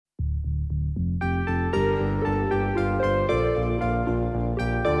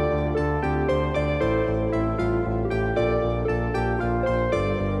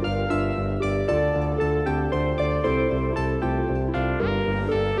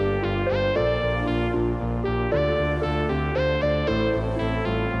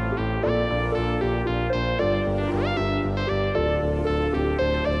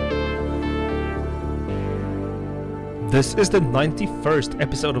This is the 91st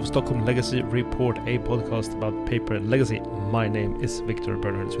episode of Stockholm Legacy Report, a podcast about paper legacy. My name is Victor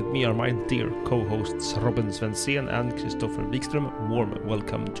Bernhards. With me are my dear co-hosts Robin Svensson and Christopher Wikström. Warm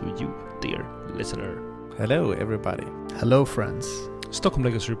welcome to you, dear listener. Hello, everybody. Hello, friends. Stockholm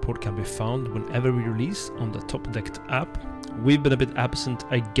Legacy Report can be found whenever we release on the Top Decked app. We've been a bit absent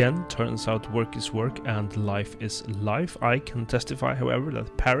again. Turns out work is work and life is life. I can testify, however,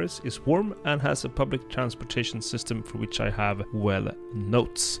 that Paris is warm and has a public transportation system for which I have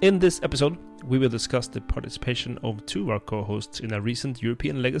notes. In this episode, we will discuss the participation of two of our co-hosts in a recent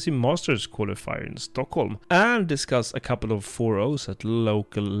European Legacy Masters qualifier in Stockholm, and discuss a couple of 4-0s at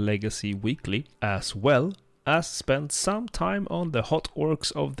local Legacy Weekly, as well as spend some time on the hot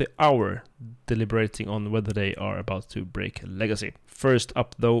orcs of the hour, deliberating on whether they are about to break legacy. First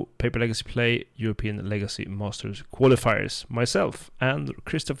up though, Paper Legacy Play European Legacy Masters qualifiers. Myself and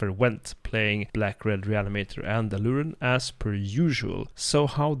Christopher went playing Black Red Reanimator and Aluren as per usual. So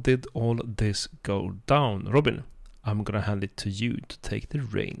how did all this go down? Robin, I'm gonna hand it to you to take the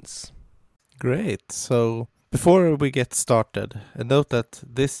reins. Great. So before we get started, note that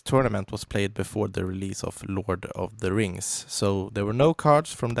this tournament was played before the release of Lord of the Rings, so there were no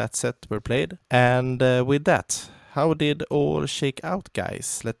cards from that set were played. And with that, how did all shake out,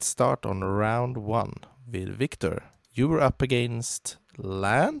 guys? Let's start on round 1 with Victor. You were up against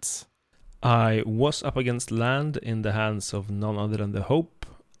lands? I was up against land in the hands of none other than the Hope,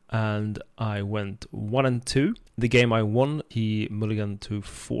 and I went 1-2. The game I won, he mulliganed to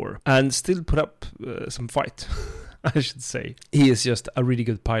 4, and still put up some fight, I should say. He is just a really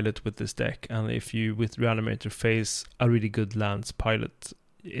good pilot with this deck, and if you, with Reanimator, face a really good lands pilot,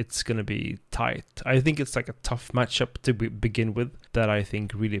 it's going to be tight. I think it's like a tough matchup to begin with, that I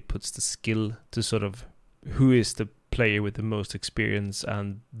think really puts the skill to sort of who is the player with the most experience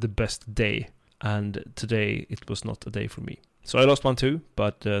and the best day, and today it was not a day for me. So I lost 1-2,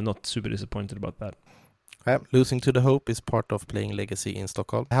 but not super disappointed about that. Losing to the Hope is part of playing Legacy in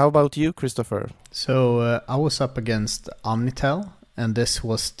Stockholm. How about you, Christopher? So I was up against Omnitel, and this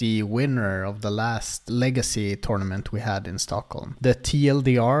was the winner of the last Legacy tournament we had in Stockholm. The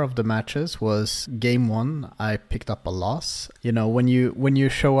TLDR of the matches was game 1, I picked up a loss. You know, when you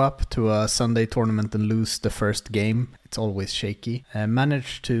show up to a Sunday tournament and lose the first game, it's always shaky. I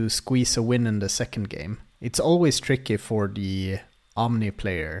managed to squeeze a win in the second game. It's always tricky for the Omni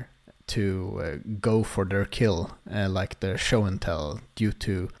player to go for their kill, like the show and tell, due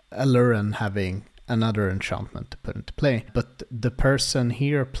to Aluren having another enchantment to put into play. But the person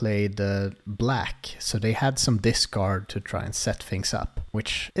here played black, so they had some discard to try and set things up,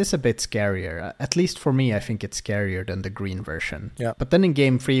 which is a bit scarier. At least for me, I think it's scarier than the green version. Yeah. But then in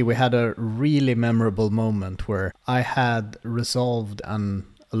game 3, we had a really memorable moment where I had resolved an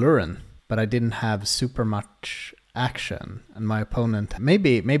Aluren, but I didn't have super much action, and my opponent,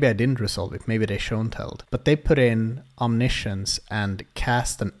 maybe I didn't resolve it, maybe they shown-telled, but they put in Omniscience and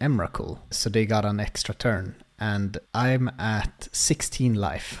cast an Emrakul, so they got an extra turn, and I'm at 16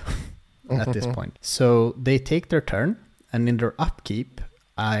 life at this point. So they take their turn, and in their upkeep,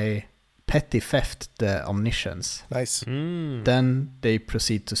 I petty theft the Omniscience. Nice. Then they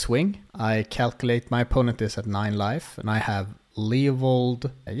proceed to swing. I calculate my opponent is at 9 life, and I have Leovold.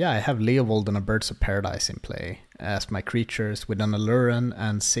 I have Leovold and a Birds of Paradise in play as my creatures with an Aluren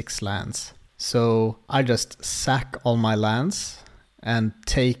and 6 lands. So I just sack all my lands and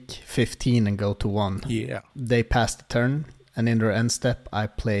take 15 and go to 1. Yeah. They pass the turn, and in their end step I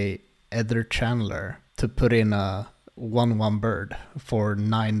play Ether Channeler to put in a 1/1 bird for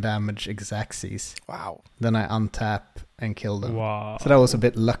 9 damage Xaxes. Wow. Then I untap and kill them. Wow. So that was a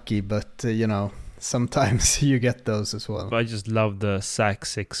bit lucky, but sometimes you get those as well. I just love the sack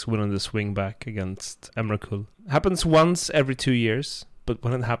 6 win on the swing back against Emrakul. Happens once every 2 years, but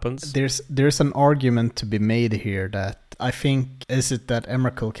when it happens, there's an argument to be made here that I think, is it that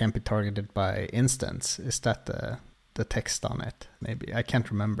Emrakul can't be targeted by instants? Is that the text on it? Maybe, I can't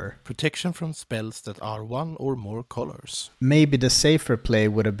remember. Protection from spells that are 1 or more colors. Maybe the safer play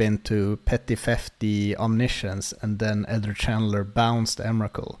would have been to petty theft the Omniscience and then Elder Channeler bounce the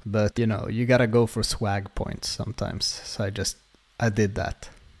Emrakul. But you gotta go for swag points sometimes. So I did that.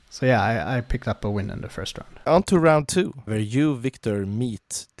 So yeah, I picked up a win in the first round. On to round 2, where you, Victor,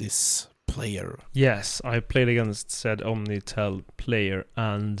 meet this player. yes, I played against said Omnitel player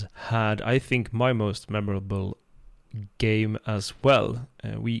and had, I think, my most memorable game as well.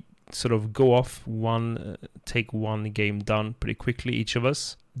 We sort of go off take one game done pretty quickly, each of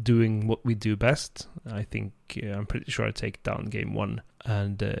us doing what we do best. I think I'm pretty sure I take down game 1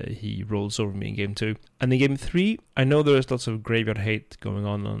 and he rolls over me in game 2. And in game 3, I know there's lots of graveyard hate going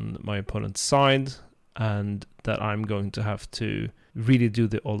on my opponent's side. and that I'm going to have to really do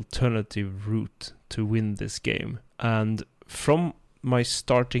the alternative route to win this game. And from my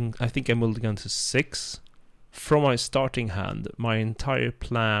starting, I think I mulligan to 6. From my starting hand, my entire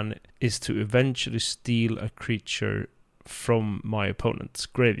plan is to eventually steal a creature from my opponent's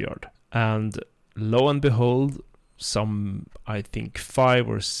graveyard. And lo and behold, some, I think, 5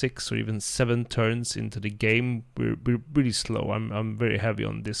 or 6 or even 7 turns into the game, we're really slow. I'm very heavy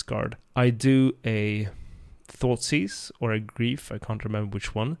on discard. I do a Thoughtseize or a Grief, I can't remember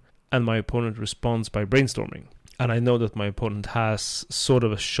which one, and my opponent responds by brainstorming. And I know that my opponent has sort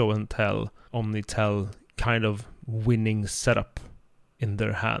of a show and tell, Omni-tell kind of winning setup in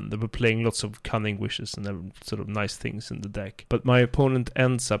their hand. They were playing lots of Cunning Wishes and sort of nice things in the deck. But my opponent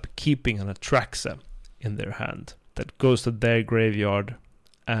ends up keeping an Atraxa in their hand that goes to their graveyard,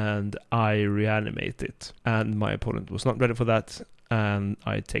 and I reanimate it. And my opponent was not ready for that, and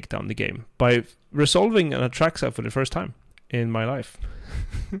I take down the game by resolving an Atraxa for the first time in my life.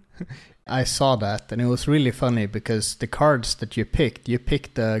 I saw that, and it was really funny because the cards that you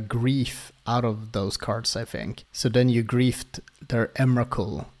picked a Grief out of those cards, I think. So then you griefed their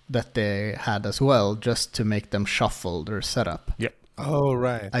Emrakul that they had as well, just to make them shuffle their setup. Yep. Oh,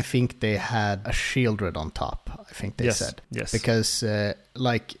 right. I think they had a Shieldred on top, I think they said. Yes. Because,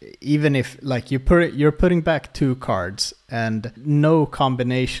 even if, you're putting back 2 cards, and no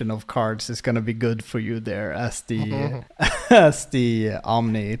combination of cards is going to be good for you there as the as the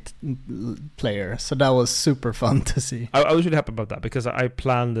Omni player. So that was super fun to see. I was really happy about that, because I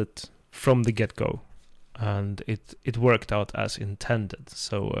planned it from the get-go, and it worked out as intended.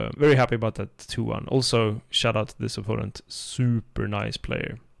 So very happy about that 2-1. Also, shout out to this opponent, super nice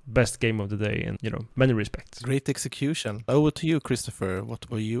player. Best game of the day in, many respects. Great execution. Over to you, Christopher. What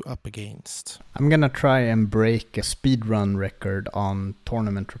were you up against? I'm gonna try and break a speedrun record on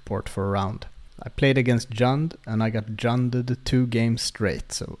Tournament Report for a round. I played against Jund, and I got Junded 2 games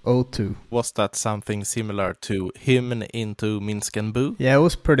straight, so 0-2. Was that something similar to him into Minsk and Boo? Yeah, it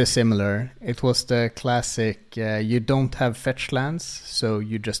was pretty similar. It was the classic, you don't have fetch lands, so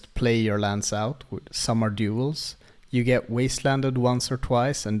you just play your lands out. Some are duels. You get wastelanded once or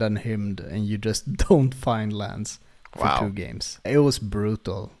twice, and then hymned, and you just don't find lands for 2 games. It was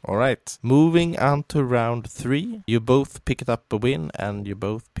brutal. All right. Moving on to round 3. You both picked up a win, and you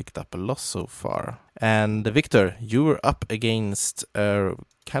both picked up a loss so far. And Victor, you were up against a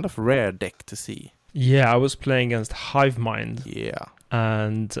kind of rare deck to see. Yeah, I was playing against Hivemind. Yeah.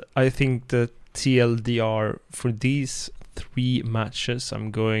 And I think the TLDR for these 3 matches, I'm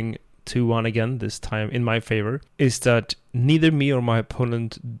going 2-1 again, this time in my favor, is that neither me or my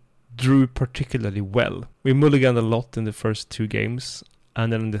opponent drew particularly well. We mulliganed a lot in the first 2 games,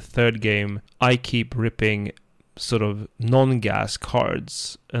 and then in the 3rd game, I keep ripping sort of non-gas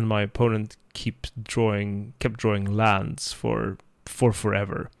cards, and my opponent kept drawing lands for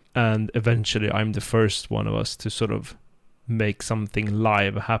forever. And eventually, I'm the first one of us to sort of make something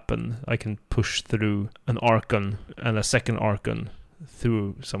live happen. I can push through an Archon and a second Archon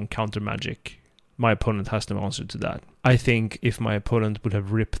through some counter magic. My opponent has no answer to that. I think if my opponent would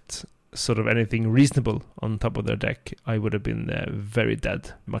have ripped sort of anything reasonable on top of their deck, I would have been very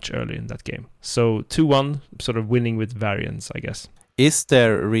dead much earlier in that game. So 2-1, sort of winning with variance, I guess. Is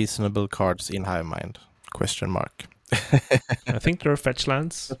there reasonable cards in Hivemind? Question mark. I think there are fetch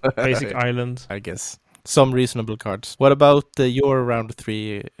lands, basic island. I guess. Some reasonable cards. What about your round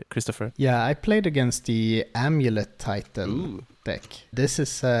 3, Christopher? Yeah, I played against the Amulet Titan deck. This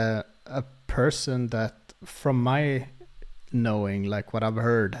is a person that, from my knowing, like what I've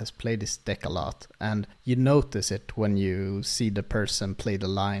heard, has played this deck a lot, and you notice it when you see the person play the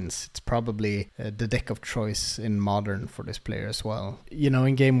lines. It's probably the deck of choice in Modern for this player as well.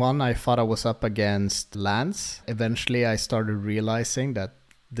 In game 1 I thought I was up against lands. Eventually I started realizing that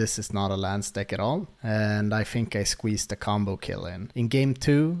this is not a lands deck at all, and I think I squeezed a combo kill in. In game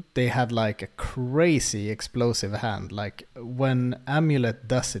 2, they had like a crazy explosive hand. Like when Amulet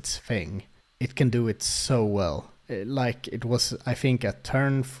does its thing, it can do it so well. Like it was, I think, a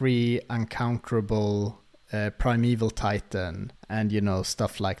turn-free, uncounterable Primeval Titan, and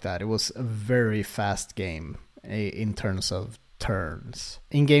stuff like that. It was a very fast game in terms of turns.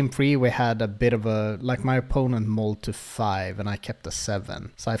 In game 3 we had a bit of a, like, my opponent mulled to 5 and I kept a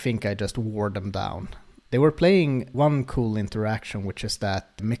 7, so I think I just wore them down. They were playing one cool interaction, which is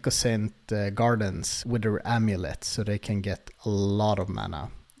that Mycosynth Gardens with their amulet, so they can get a lot of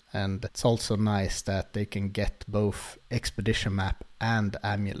mana. And it's also nice that they can get both Expedition Map and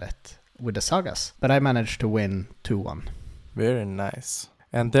Amulet with the Sagas. But I managed to win 2-1. Very nice.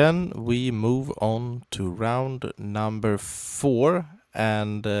 And then we move on to round number 4.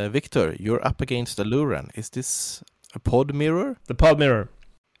 And Victor, you're up against Aluran. Is this a pod mirror? The pod mirror.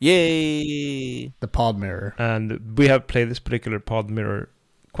 Yay! The pod mirror. And we have played this particular pod mirror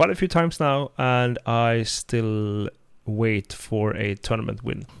quite a few times now, and I still wait for a tournament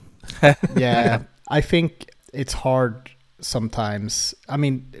win. Yeah, I think it's hard sometimes. I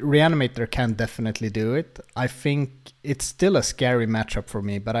mean, Reanimator can definitely do it. I think it's still a scary matchup for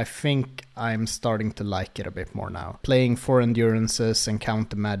me, but I think I'm starting to like it a bit more now. Playing 4 endurances and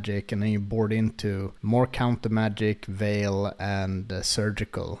counter magic, and then you board into more counter magic, veil, and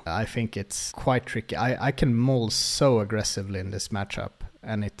surgical. I think it's quite tricky. I can maul so aggressively in this matchup,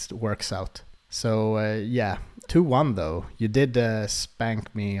 and it works out. So, yeah. 2-1 though. You did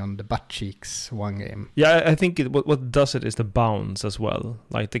spank me on the butt cheeks one game. Yeah, I think what does it is the bounce as well.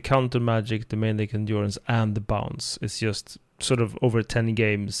 Like the counter magic, the main deck endurance, and the bounce. It's just sort of over 10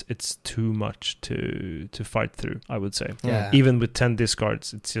 games, it's too much to fight through, I would say. Yeah. Even with 10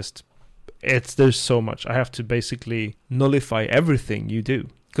 discards, there's so much. I have to basically nullify everything you do.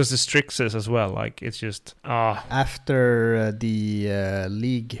 Because the Strixes as well, like, it's just, After the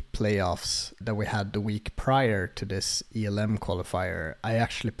league playoffs that we had the week prior to this ELM qualifier, I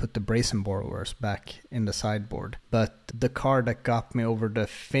actually put the Brazen Borrowers back in the sideboard. But the card that got me over the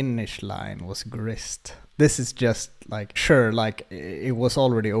finish line was Grist. This is just, like, sure, like, it was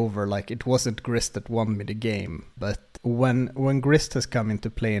already over. Like, it wasn't Grist that won me the game. But when Grist has come into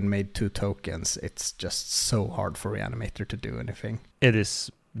play and made 2 tokens, it's just so hard for Reanimator to do anything. it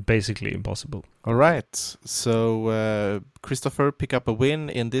is basically impossible. All right. So, Christopher pick up a win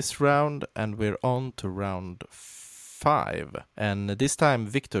in this round, and we're on to round 5. And this time,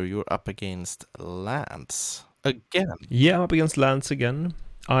 Victor, you're up against Lance again. Yeah, I'm up against Lance again.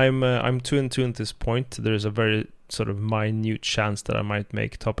 I'm 2-2 at this point. There's a very sort of minute chance that I might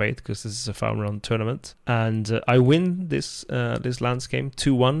make top 8 because this is a 5-round tournament, and I win this Lance game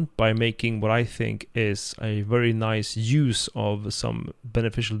 2-1 by making what I think is a very nice use of some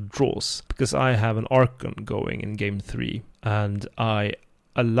beneficial draws, because I have an Archon going in game 3, and I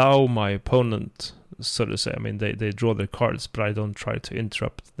allow my opponent, so to say, I mean they draw their cards, but I don't try to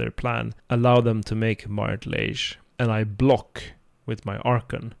interrupt their plan, allow them to make Martlage, and I block with my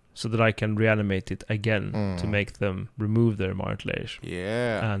Archon, so that I can reanimate it again to make them remove their Martlage.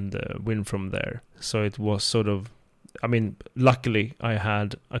 Yeah. And win from there. So it was sort of, I mean, luckily I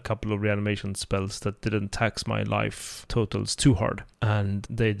had a couple of reanimation spells that didn't tax my life totals too hard, and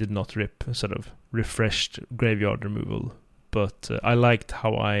they did not rip sort of refreshed graveyard removal. But I liked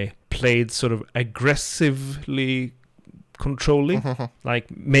how I played sort of aggressively controlling, like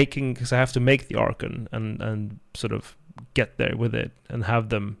making, because I have to make the Archon and sort of get there with it and have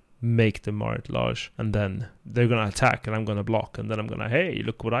them make the Martlage, and then they're gonna attack and I'm gonna block, and then I'm gonna, hey,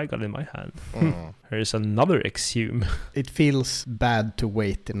 look what I got in my hand. Here's another Exhume. It feels bad to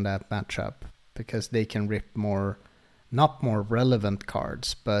wait in that matchup because they can rip more, not more relevant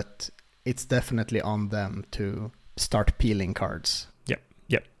cards, but it's definitely on them to start peeling cards. Yep.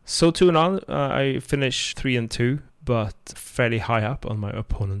 So 2-0, I finish 3-2, but fairly high up on my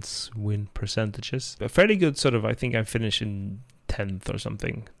opponent's win percentages. A fairly good sort of, I think I finished in 10th or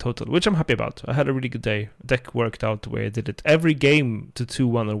something total, which I'm happy about. I had a really good day. Deck worked out the way I did it. Every game to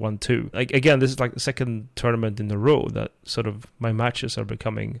 2-1 or 1-2. Like, again, this is like the second tournament in a row that sort of my matches are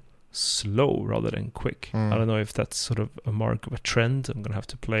becoming slow rather than quick. I don't know if that's sort of a mark of a trend. I'm going to have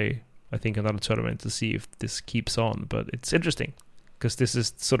to play, I think, another tournament to see if this keeps on, but it's interesting. Because this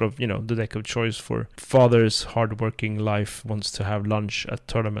is sort of, you know, the deck of choice for father's hardworking life wants to have lunch at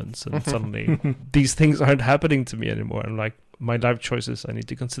tournaments, and suddenly these things aren't happening to me anymore. And like, my life choices, I need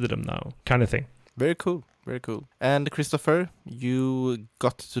to consider them now, kind of thing. Very cool. Very cool. And Christopher, you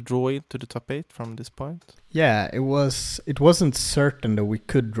got to draw into the top 8 from this point? Yeah, it wasn't certain that we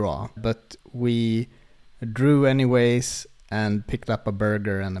could draw, but we drew anyways and picked up a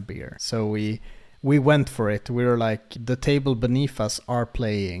burger and a beer. So we went for it. We were like, the table beneath us are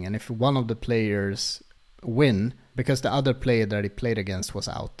playing, and if one of the players win, because the other player that he played against was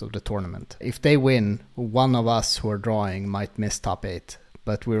out of the tournament, if they win, one of us who are drawing might miss top 8.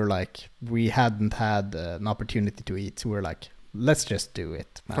 But we were like, we hadn't had an opportunity to eat, so we were like, let's just do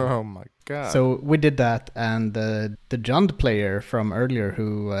it, man. Oh my god. So we did that, and the Jund player from earlier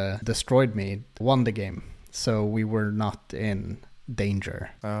who destroyed me won the game, so we were not in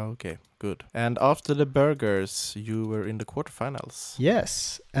danger. Okay, good. And after the burgers, you were in the quarterfinals.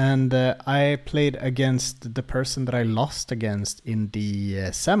 Yes, and I played against the person that I lost against in the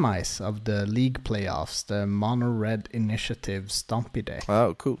semis of the league playoffs, the Mono Red Initiative Stompy Day.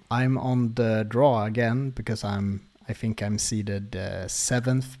 Oh, cool. I'm on the draw again because I think I'm seeded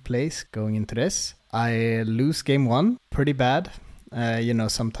 7th place going into this. I lose game 1, pretty bad.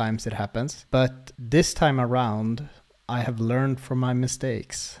 Sometimes it happens. But this time around, I have learned from my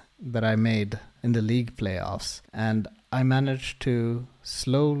mistakes that I made in the league playoffs. And I managed to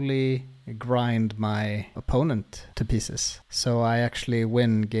slowly grind my opponent to pieces. So I actually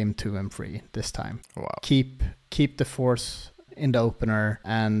win game 2 and 3 this time. Wow. Keep the force in the opener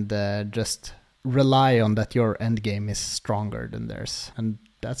and just rely on that your end game is stronger than theirs. And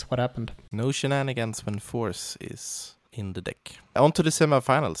that's what happened. No shenanigans when force is in the deck. On to the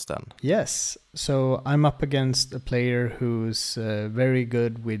semifinals then. Yes, so I'm up against a player who's very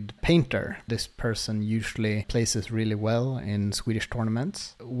good with Painter. This person usually places really well in Swedish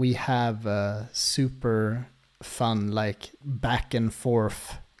tournaments. We have super fun, back and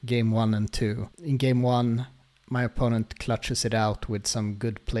forth game 1 and 2. In game 1, my opponent clutches it out with some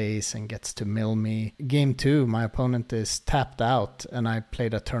good plays and gets to mill me. Game 2, my opponent is tapped out and I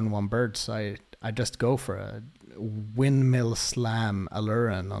played a turn 1 bird, so I just go for a windmill slam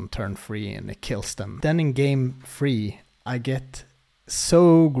Aluren on turn 3 and it kills them. Then in game 3, I get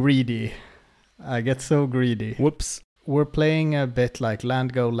so greedy. Whoops. We're playing a bit like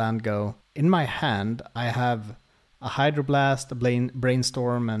land go. In my hand, I have a Hydroblast, a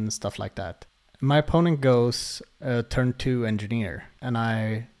Brainstorm, and stuff like that. My opponent goes turn 2 Engineer, and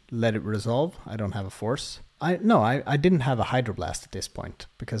I let it resolve. I don't have a force. I didn't have a Hydroblast at this point,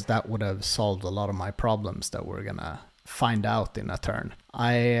 because that would have solved a lot of my problems that we're gonna find out in a turn.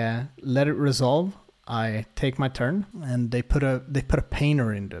 I let it resolve. I take my turn, and they put a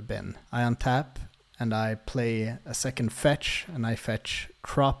Painter in the bin. I untap, and I play a second fetch, and I fetch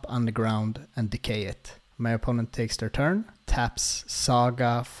Crop Underground and decay it. My opponent takes their turn, taps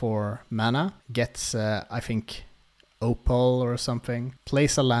Saga for mana, gets, I think, Opal or something,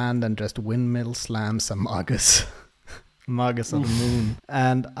 plays a land and just windmill slams a Magus. Magus of the Moon.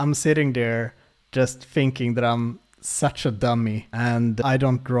 And I'm sitting there just thinking that I'm such a dummy and I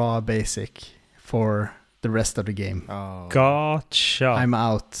don't draw a basic for the rest of the game. Oh. Gotcha. I'm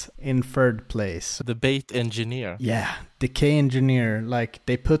out in third place. The bait engineer. Yeah, Decay Engineer.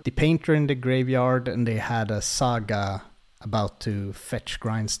 They put the Painter in the graveyard and they had a Saga about to fetch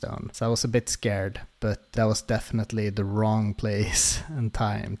Grindstone. So I was a bit scared, but that was definitely the wrong place and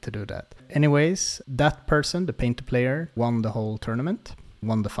time to do that. Anyways, that person, the Painter player, won the whole tournament,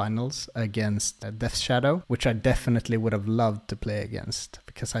 won the finals against Death Shadow, which I definitely would have loved to play against,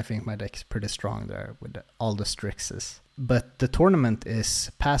 because I think my deck is pretty strong there with all the Strixes. But the tournament is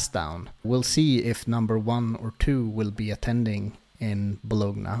passed down. We'll see if number 1 or 2 will be attending in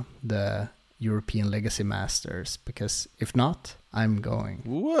Bologna, the European Legacy Masters, because if not, I'm going.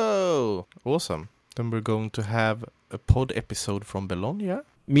 Whoa! Awesome. Then we're going to have a pod episode from Bologna.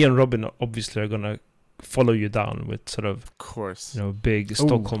 Me and Robin obviously are gonna follow you down with sort of course, big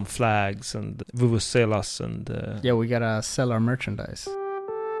Stockholm flags and vuvuzelas and yeah, we gotta sell our merchandise.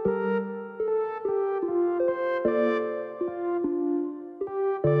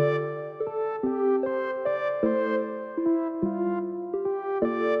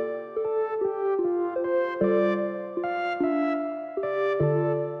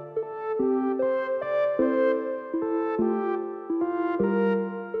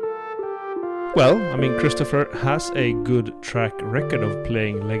 Well, I mean, Christopher has a good track record of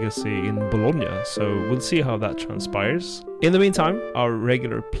playing Legacy in Bologna, so we'll see how that transpires. In the meantime, our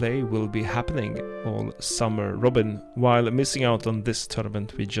regular play will be happening all summer. Robin, while missing out on this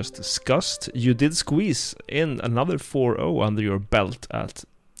tournament we just discussed, you did squeeze in another 4-0 under your belt at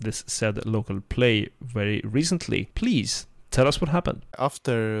this said local play very recently. Please tell us what happened.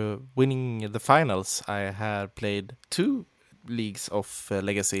 After winning the finals, I had played 2 leagues of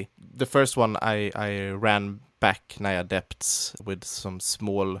Legacy. The first one I ran back Naya Depths with some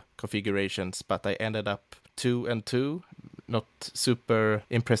small configurations, but I ended up 2-2. Not super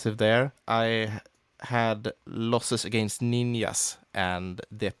impressive there. I had losses against Ninjas and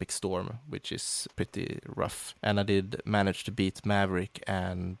the Epic Storm, which is pretty rough. And I did manage to beat Maverick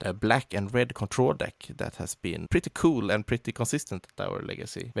and a black and red control deck that has been pretty cool and pretty consistent at our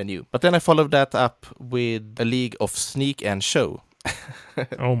Legacy venue. But then I followed that up with a league of Sneak and Show.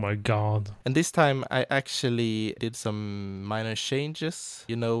 Oh my god. And this time I actually did some minor changes.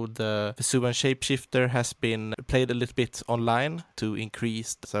 The Vesuvian Shapeshifter has been played a little bit online to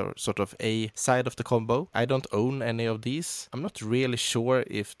increase the sort of A side of the combo. I don't own any of these. I'm not really sure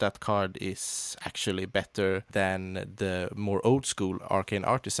if that card is actually better than the more old school Arcane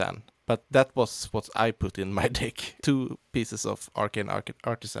Artisan. But that was what I put in my deck. 2 pieces of Arcane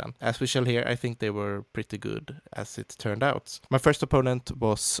Artisan. As we shall hear, I think they were pretty good as it turned out. My first opponent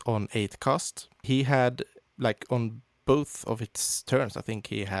was on 8 cost. He had, on both of its turns, I think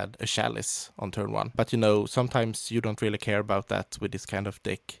he had a Chalice on turn 1. But sometimes you don't really care about that with this kind of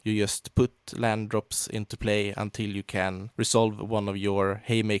deck. You just put land drops into play until you can resolve one of your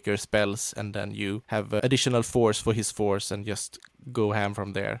Haymaker spells, and then you have additional force for his force and just go ham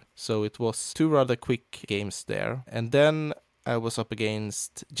from there. So it was 2 rather quick games there. And then I was up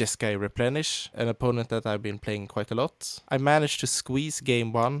against Jeskai Replenish, an opponent that I've been playing quite a lot. I managed to squeeze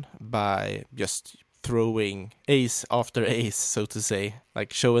game 1 by just throwing ace after ace, so to say.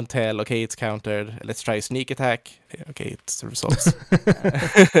 Like show and tell, okay, it's countered. Let's try sneak attack. Okay, it's resolves.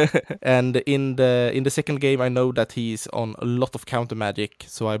 And in the second game, I know that he's on a lot of counter magic,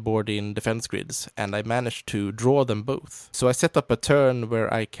 so I board in defense grids, and I managed to draw them both. So I set up a turn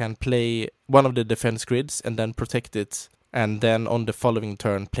where I can play one of the defense grids and then protect it, and then on the following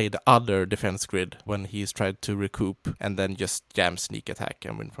turn play the other defense grid when he's tried to recoup, and then just jam sneak attack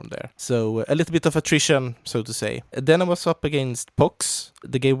and win from there. So a little bit of attrition, so to say. Then I was up against Pox.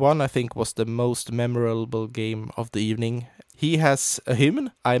 The game 1 I think was the most memorable game of the evening. He has a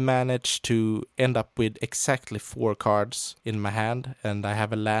Hymn. I managed to end up with exactly 4 cards in my hand, and I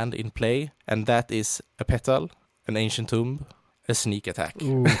have a land in play, and that is a Petal, an Ancient Tomb, a sneak attack,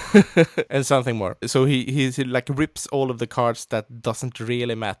 and something more. So he like rips all of the cards that doesn't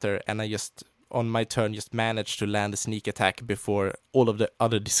really matter, and I just on my turn just managed to land a sneak attack before all of the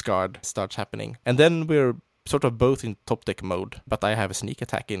other discard starts happening. And then we're sort of both in top deck mode, but I have a sneak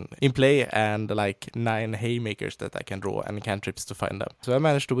attack in play and like 9 Haymakers that I can draw and cantrips to find them. So I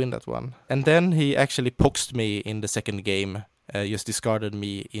managed to win that one. And then he actually poxed me in the second game. Just discarded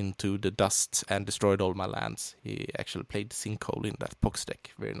me into the dust and destroyed all my lands. He actually played Sinkhole in that pox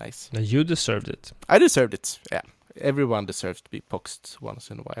deck. Very nice. And you deserved it. I deserved it, yeah. Everyone deserves to be poxed once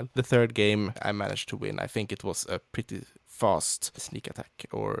in a while. The third game, I managed to win. I think it was a pretty fast sneak attack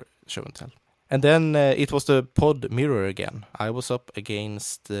or show and tell. And then it was the pod mirror again. I was up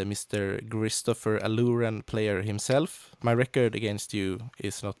against Mr. Christopher Alluran player himself. My record against you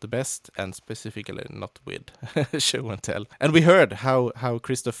is not the best, and specifically not with show and tell. And we heard how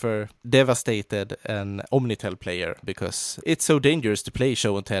Christopher devastated an Omnitel player, because it's so dangerous to play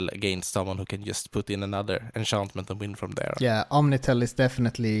show and tell against someone who can just put in another enchantment and win from there. Yeah, Omnitel is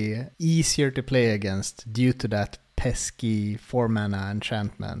definitely easier to play against due to that pesky 4-mana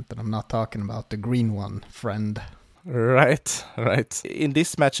enchantment, and I'm not talking about the green one, friend. Right. In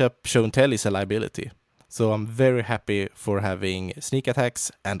this matchup, show and tell is a liability. So I'm very happy for having sneak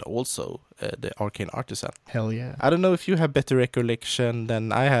attacks and also the Arcane Artisan. Hell yeah. I don't know if you have better recollection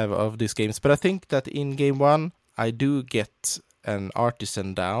than I have of these games, but I think that in game 1, I do get an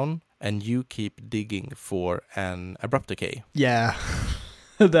Artisan down, and you keep digging for an Abrupt Decay. Yeah.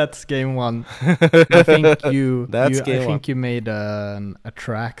 That's game 1. I think you made an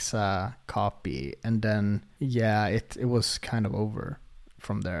Atraxa copy, and then it was kind of over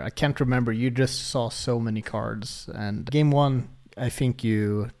from there. I can't remember. You just saw so many cards, and game 1, I think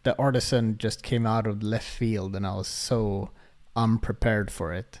the Artisan just came out of left field, and I was so unprepared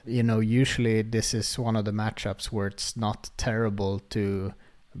for it. Usually this is one of the matchups where it's not terrible to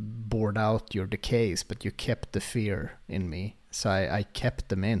board out your decays, but you kept the fear in me. So I kept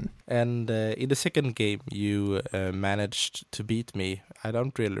them in. And in the second game, you managed to beat me. I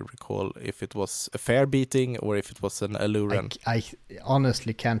don't really recall if it was a fair beating or if it was an Alluran. I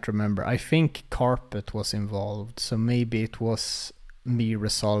honestly can't remember. I think Carpet was involved, so maybe it was me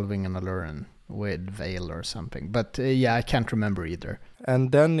resolving an Alluran with Veil or something. But I can't remember either.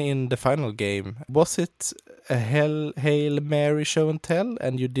 And then in the final game, was it a Hail Mary show and tell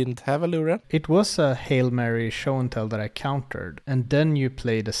and you didn't have Alluran? It was a Hail Mary show and tell that I countered, and then you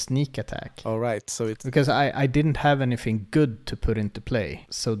played a sneak attack. All right, so it's... Because I didn't have anything good to put into play,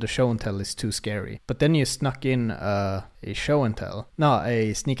 so the show and tell is too scary. But then you snuck in a show and tell,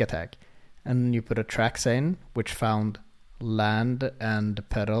 a sneak attack, and you put a Traxa in, which found land and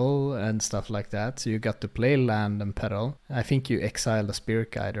Petal and stuff like that, so you got to play land and Petal. I think you exiled a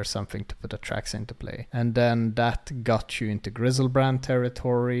Spirit Guide or something to put a Trax into play, and then that got you into Grizzlebrand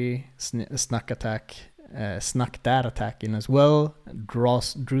territory. Snuck that attack in as well,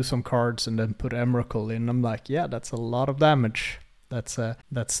 drew some cards, and then put Emrakul in. I'm like, that's a lot of damage.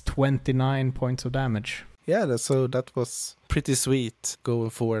 That's 29 points of damage. Yeah, so that was pretty sweet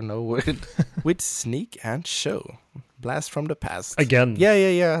going 4-0 with sneak and show. Blast from the past. Again.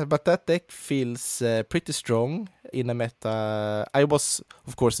 Yeah. But that deck feels pretty strong in a meta. I was,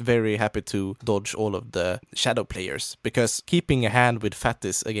 of course, very happy to dodge all of the Shadow players, because keeping a hand with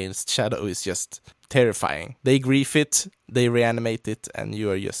Fatis against Shadow is just terrifying. They grief it, they reanimate it, and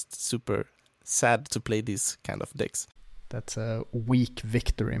you are just super sad to play these kind of decks. That's a weak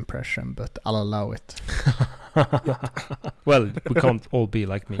Victor impression, but I'll allow it. Well, we can't all be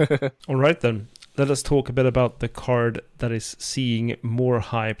like me. All right then. Let us talk a bit about the card that is seeing more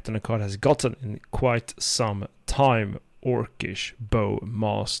hype than a card has gotten in quite some time. Orcish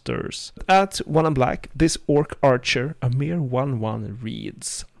Bowmasters. At 1 and black, this Orc Archer, a mere 1/1,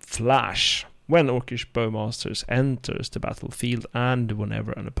 reads Flash. When Orcish Bowmasters enters the battlefield and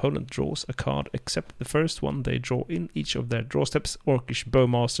whenever an opponent draws a card except the first one they draw in each of their draw steps, Orcish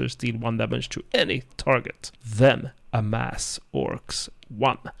Bowmasters deal 1 damage to any target. Then amass Orcs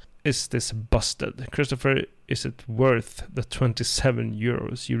 1. Is this busted? Christopher, is it worth the 27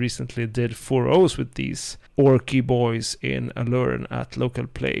 euros? You recently did 4-0s with these Orky boys in Aluren at local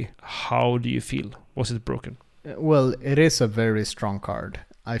play. How do you feel? Was it broken? Well, it is a very strong card.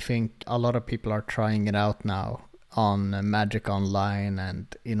 I think a lot of people are trying it out now on Magic Online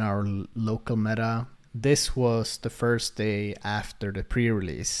and in our local meta. This was the first day after the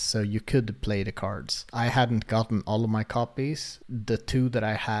pre-release, so you could play the cards. I hadn't gotten all of my copies. The 2 that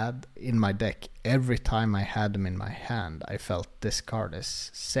I had in my deck, every time I had them in my hand, I felt this card is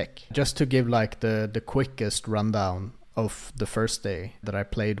sick. Just to give like the quickest rundown of the first day that I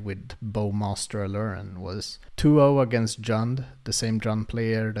played with Bowmaster Aluren was 2-0 against Jund, the same Jund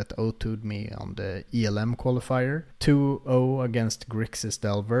player that O2'd me on the ELM qualifier. 2-0 against Grixis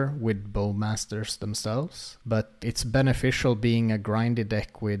Delver with Bowmasters themselves. But it's beneficial being a grindy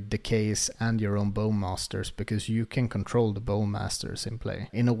deck with decays and your own Bowmasters because you can control the Bowmasters in play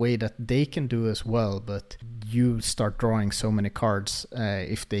in a way that they can do as well, but you start drawing so many cards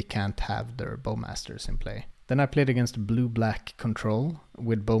if they can't have their Bowmasters in play. Then I played against blue-black control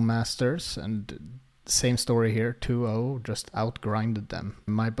with Bowmasters, and same story here, 2-0, just out-grinded them.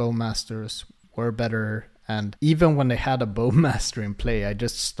 My Bowmasters were better, and even when they had a Bowmaster in play, I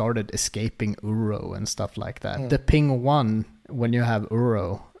just started escaping Uro and stuff like that. The ping 1, when you have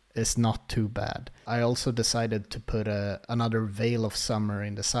Uro, is not too bad. I also decided to put another Veil of Summer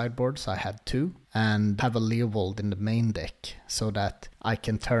in the sideboard, so I had 2, and have a Leovold in the main deck so that I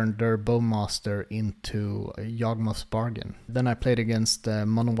can turn their Bowmaster into a Yawgmoth's Bargain. Then I played against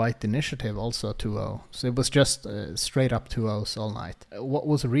Mono White Initiative, also 2-0. So it was just straight up 2-0s all night. What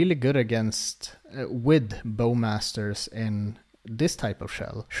was really good against with Bowmasters in this type of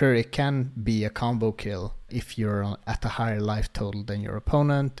shell, sure, it can be a combo kill if you're at a higher life total than your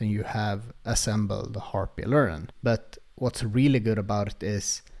opponent and you have assembled the Harpy Aluren. But what's really good about it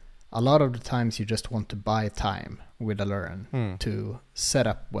is a lot of the times you just want to buy time with Aluren to set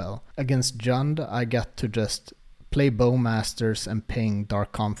up well. Against Jund, I got to just play Bowmasters and ping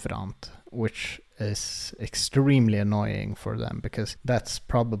Dark Confidant, which is extremely annoying for them because that's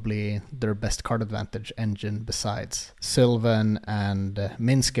probably their best card advantage engine besides Sylvan and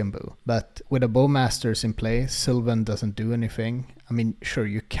Minskimbu. But with a Bowmasters in play, Sylvan doesn't do anything. I mean, sure,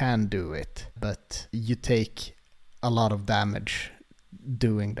 you can do it, but you take a lot of damage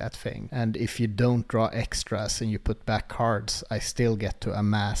doing that thing. And if you don't draw extras and you put back cards, I still get to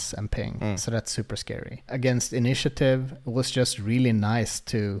amass and ping. So that's super scary. Against Initiative, it was just really nice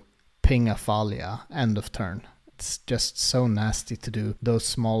to ping a Thalia end of turn. It's just so nasty to do those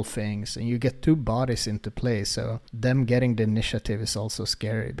small things, and you get 2 bodies into play, so them getting the initiative is also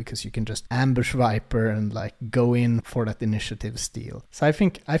scary because you can just ambush Viper and like go in for that initiative steal. So I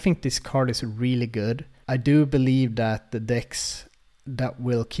think this card is really good. I do believe that the decks that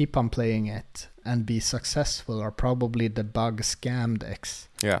will keep on playing it and be successful are probably the bug scam decks.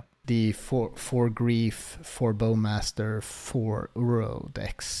 Yeah. The 4 Grief, 4 Bowmaster, 4 Uro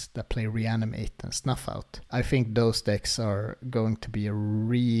decks that play Reanimate and Snuff Out. I think those decks are going to be a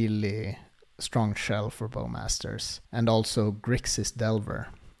really strong shell for Bowmasters. And also Grixis Delver.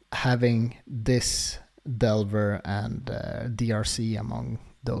 Having this Delver and DRC among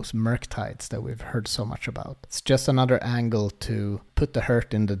those Murktides that we've heard so much about. It's just another angle to put the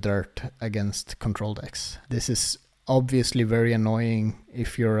hurt in the dirt against control decks. This is obviously very annoying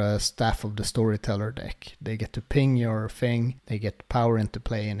if you're a Staff of the Storyteller deck. They get to ping your thing, they get power into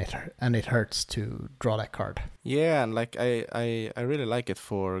play, and it hurts to draw that card. Yeah, and like I really like it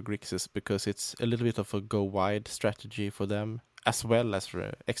for Grixis because it's a little bit of a go wide strategy for them, as well as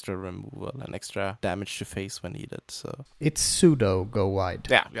extra removal and extra damage to face when needed. So it's pseudo go wide.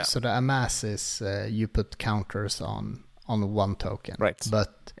 Yeah. So the amass is you put counters on 1 token. Right.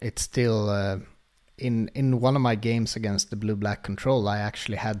 But it's still in one of my games against the blue-black control, I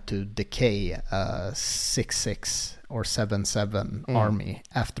actually had to decay a 6/6 or 7/7 army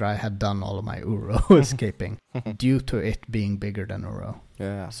after I had done all of my Uro escaping due to it being bigger than Uro.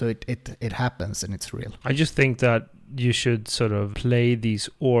 Yeah. So it happens and it's real. I just think that you should sort of play these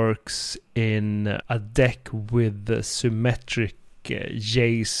orcs in a deck with the symmetric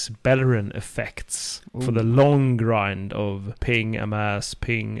Jace Bellerin effects for the long grind of ping, amass.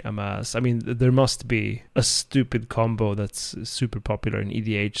 I mean, there must be a stupid combo that's super popular in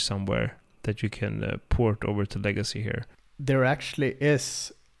EDH somewhere that you can port over to Legacy here. There actually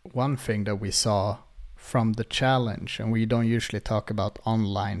is one thing that we saw from the challenge, and we don't usually talk about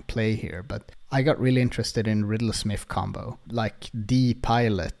online play here, but I got really interested in Riddlesmith combo. Like the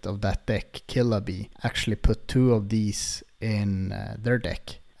pilot of that deck, Killaby, actually put 2 of these in their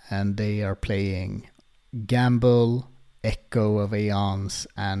deck, and they are playing Gamble, Echo of Aeons,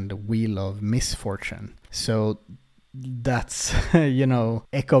 and Wheel of Misfortune. So that's,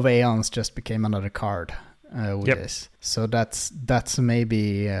 Echo of Aeons just became another card with this. So that's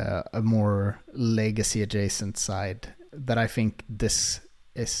maybe a more legacy adjacent side that I think this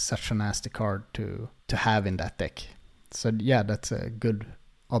is such a nasty card to have in that deck. So yeah, that's a good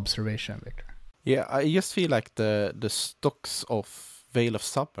observation, Victor. Yeah, I just feel like the stocks of Veil of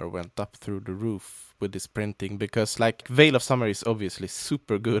Summer went up through the roof with this printing, because like Veil of Summer is obviously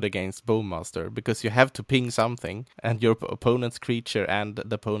super good against Bowmaster, because you have to ping something and your opponent's creature and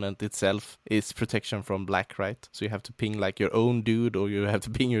the opponent itself is protection from black, right? So you have to ping like your own dude, or you have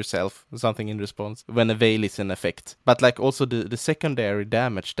to ping yourself something in response when a Veil is in effect. But like also the secondary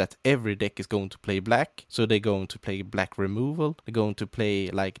damage that every deck is going to play black, so they're going to play black removal, they're going to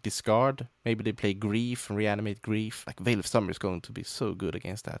play like discard, maybe they play grief and reanimate grief. Like Veil of Summer is going to be so good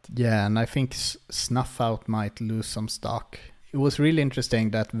against that. Yeah, and I think Snuff Out might lose some stock. It was really interesting,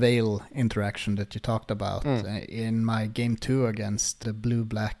 that Veil interaction that you talked about. In my game 2 against the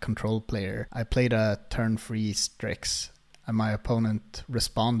blue-black control player, I played a turn 3 Strix, and my opponent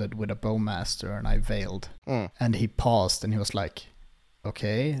responded with a Bowmaster, and I Veiled. And he paused, and he was like,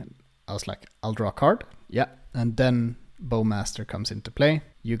 okay. I was like, I'll draw a card. Yeah. And then Bowmaster comes into play.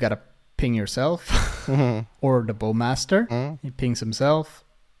 You gotta ping yourself, or the Bowmaster. He pings himself,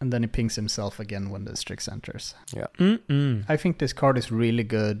 and then he pings himself again when the Strix enters. Yeah. I think this card is really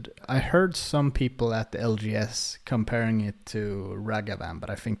good. I heard some people at the LGS comparing it to Ragavan, but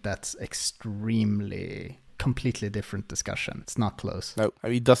I think that's completely different discussion. It's not close. No, I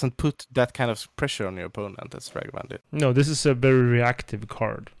mean, it doesn't put that kind of pressure on your opponent as Ragavan did. No, this is a very reactive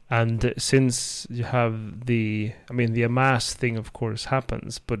card. And since you have the amass thing, of course,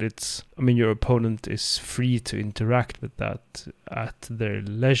 happens, but your opponent is free to interact with that at their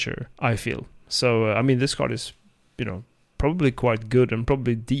leisure, I feel. So, this card is, probably quite good and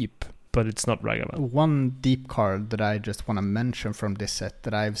probably deep, but it's not Ragavan. One deep card that I just want to mention from this set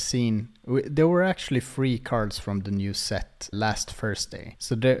that I've seen, there were actually 3 cards from the new set last Thursday.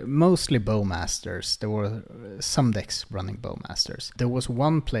 So they're mostly Bowmasters. There were some decks running Bowmasters. There was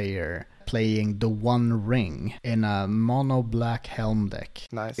one player playing the One Ring in a mono black helm deck.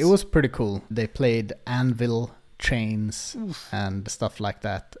 Nice. It was pretty cool. They played Anvil, chains, and stuff like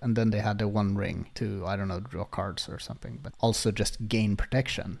that, and then they had the One Ring to, I don't know, draw cards or something, but also just gain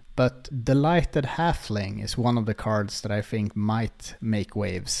protection. But the Lighted Halfling is one of the cards that I think might make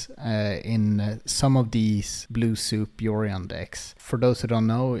waves in some of these blue soup Yorion decks. For those who don't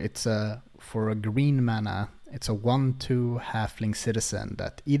know, it's for a green mana. It's a 1/2 halfling citizen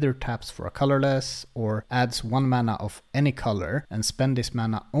that either taps for a colorless or adds 1 mana of any color and spend this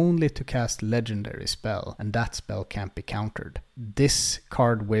mana only to cast legendary spell, and that spell can't be countered. This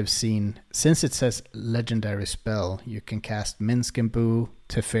card we've seen, since it says legendary spell, you can cast Minsc and Boo,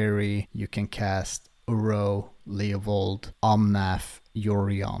 Teferi, you can cast Uro, Leovold, Omnath,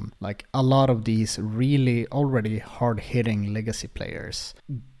 Yorion. Like a lot of these really already hard-hitting legacy players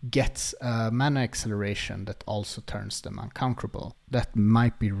gets a mana acceleration that also turns them uncounterable. That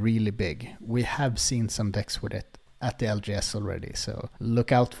might be really big. We have seen some decks with it at the LGS already, so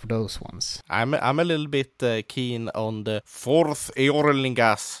look out for those ones. I'm a little bit keen on the 4th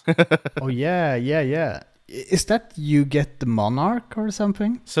Eorlingas. Oh yeah. Is that you get the Monarch or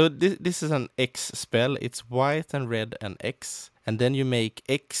something? So this is an X spell. It's white and red and X. And then you make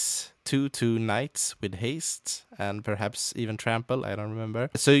X 2/2 knights with haste and perhaps even trample, I don't remember.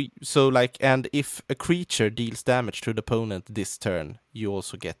 So like, and if a creature deals damage to the opponent this turn, you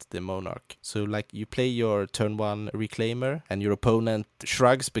also get the Monarch. So like, you play your turn 1 Reclaimer and your opponent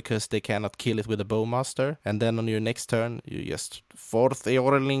shrugs because they cannot kill it with a Bowmaster, and then on your next turn you just 4th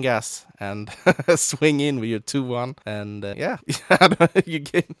Eorlingas and swing in with your 2/1 and you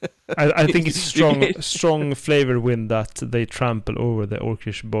get I think it's strong flavor win that they trample over the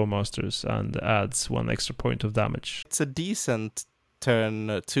Orcish Bowmasters and adds 1 extra point of damage. It's a decent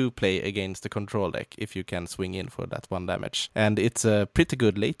turn 2 play against the control deck if you can swing in for that 1 damage. And it's a pretty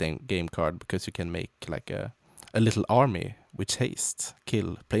good late game card because you can make like a a little army with haste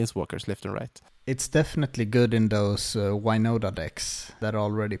kill planeswalkers left and right. It's definitely good in those Wynoda decks that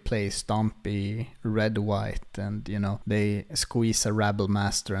already play Stompy, red-white, and, you know, they squeeze a Rabble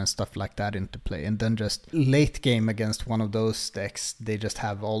Master and stuff like that into play. And then just late game against one of those decks, they just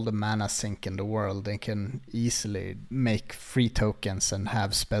have all the mana sink in the world. They can easily make free tokens and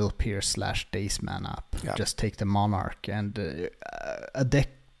have Spell Pierce / Daze mana up. Yeah. Just take the Monarch. And a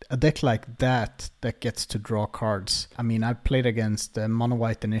deck like that gets to draw cards. I mean, I've played against the Mono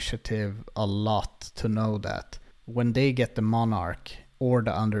White Initiative a lot to know that when they get the Monarch or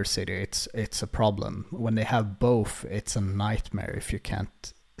the Undercity, it's a problem. When they have both, it's a nightmare if you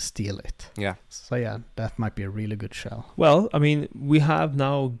can't steal it. Yeah. So yeah, that might be a really good shell. Well, I mean, we have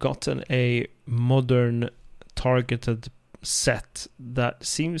now gotten a modern targeted set that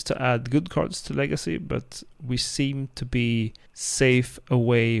seems to add good cards to Legacy, but we seem to be safe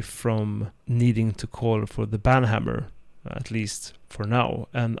away from needing to call for the Banhammer, at least for now,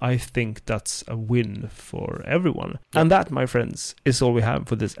 and I think that's a win for everyone. And that, my friends, is all we have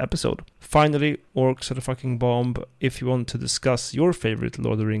for this episode. Finally, Orcs are the fucking bomb. If you want to discuss your favorite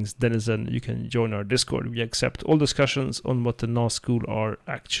Lord of the Rings denizen, you can join our Discord. We accept all discussions on what the Nazgul are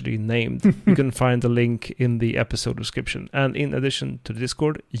actually named. You can find the link in the episode description. And in addition to the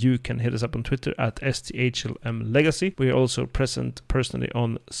Discord, you can hit us up on Twitter at STHLMLegacy. We are also present personally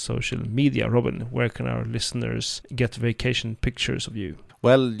on social media. Robin, where can our listeners get vacation pictures of you?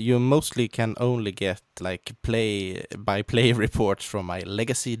 Well, you mostly can only get like play-by-play reports from my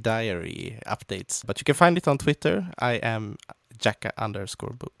Legacy Diary updates. But you can find it on Twitter. I am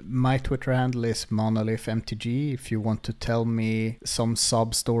Jacka_Boo. My Twitter handle is MonolithMTG. If you want to tell me some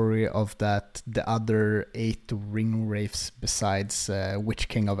sub-story of that, the other 8 ring wraiths besides Witch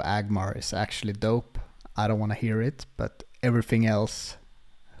King of Agmar is actually dope. I don't want to hear it, but everything else,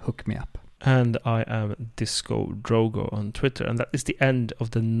 hook me up. And I am Disco Drogo on Twitter. And that is the end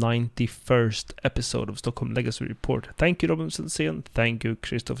of the 91st episode of Stockholm Legacy Report. Thank you, Robin Sensén. Thank you,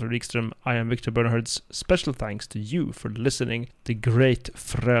 Christopher Wikström. I am Victor Bernhards. Special thanks to you for listening. The great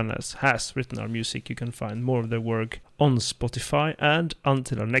Frönes has written our music. You can find more of their work on Spotify. And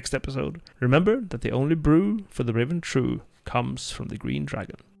until our next episode, remember that the only brew for the brave and true comes from the Green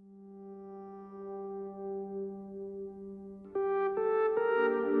Dragon.